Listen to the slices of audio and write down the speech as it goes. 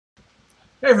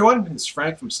Hey everyone, it's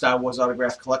Frank from Star Wars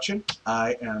Autograph Collection.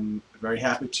 I am very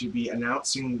happy to be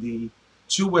announcing the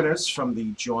two winners from the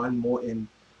John Morton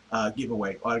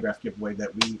giveaway, autograph giveaway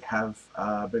that we have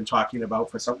been talking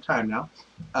about for some time now.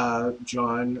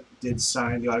 John did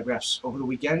sign the autographs over the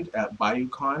weekend at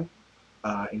BayouCon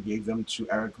and gave them to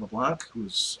Eric LeBlanc,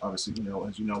 who's obviously,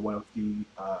 as you know, one of the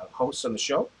hosts on the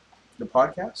show, the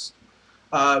podcast.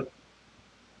 Uh,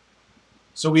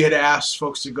 So we had asked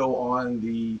folks to go on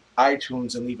the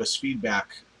iTunes and leave us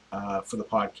feedback for the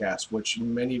podcast, which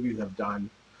many of you have done.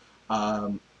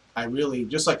 I really,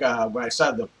 just like when I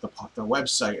started the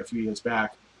website a few years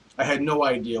back, I had no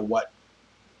idea what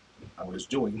I was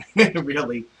doing,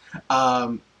 really.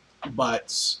 But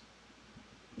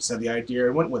I said the idea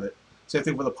and went with it. Same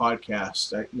thing with the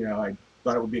podcast. I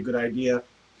thought it would be a good idea,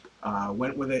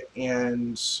 went with it,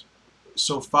 and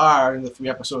so far in the 3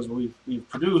 episodes we've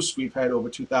produced, we've had over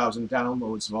 2,000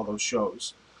 downloads of all those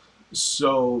shows.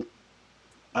 So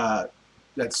I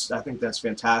think that's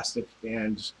fantastic,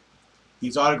 and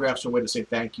these autographs are a way to say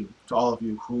thank you to all of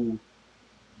you who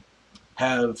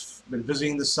have been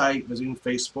visiting the site, visiting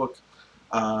Facebook,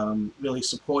 really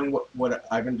supporting what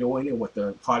I've been doing and what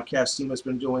the podcast team has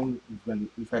been doing.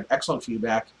 We've had excellent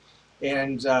feedback,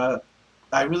 and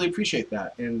I really appreciate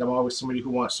that. And I'm always somebody who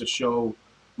wants to show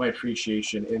my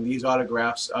appreciation, and these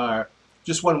autographs are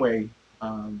just one way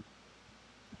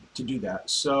to do that.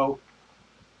 So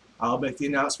I'll make the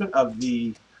announcement of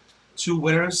the two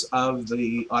winners of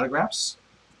the autographs.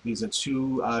 These are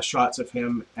two shots of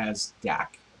him as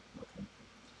Dak. Okay.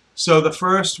 So the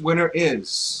first winner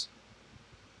is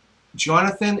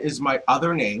Jonathan is my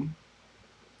other name.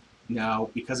 Now,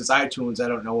 because it's iTunes, I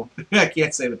don't know. I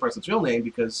can't say the person's real name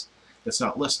because it's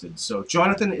not listed. So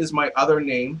Jonathan is my other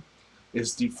name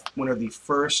is the winner of the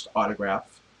first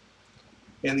autograph.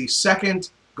 And the second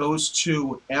goes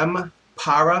to M.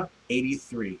 Para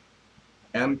 83.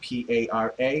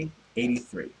 M-P-A-R-A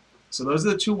 83. So those are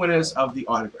the two winners of the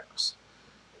autographs.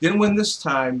 Didn't win this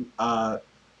time.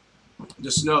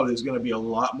 Just know there's going to be a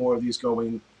lot more of these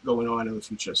going on in the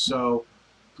future. So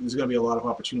there's going to be a lot of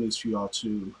opportunities for you all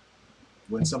to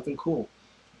win something cool.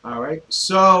 All right.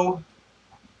 So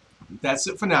that's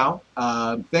it for now.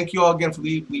 Thank you all again for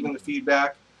leaving the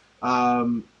feedback.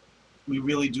 We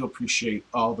really do appreciate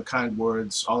all the kind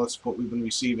words, all the support we've been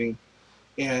receiving.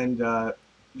 And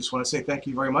just want to say thank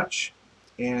you very much.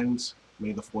 And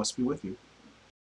may the force be with you.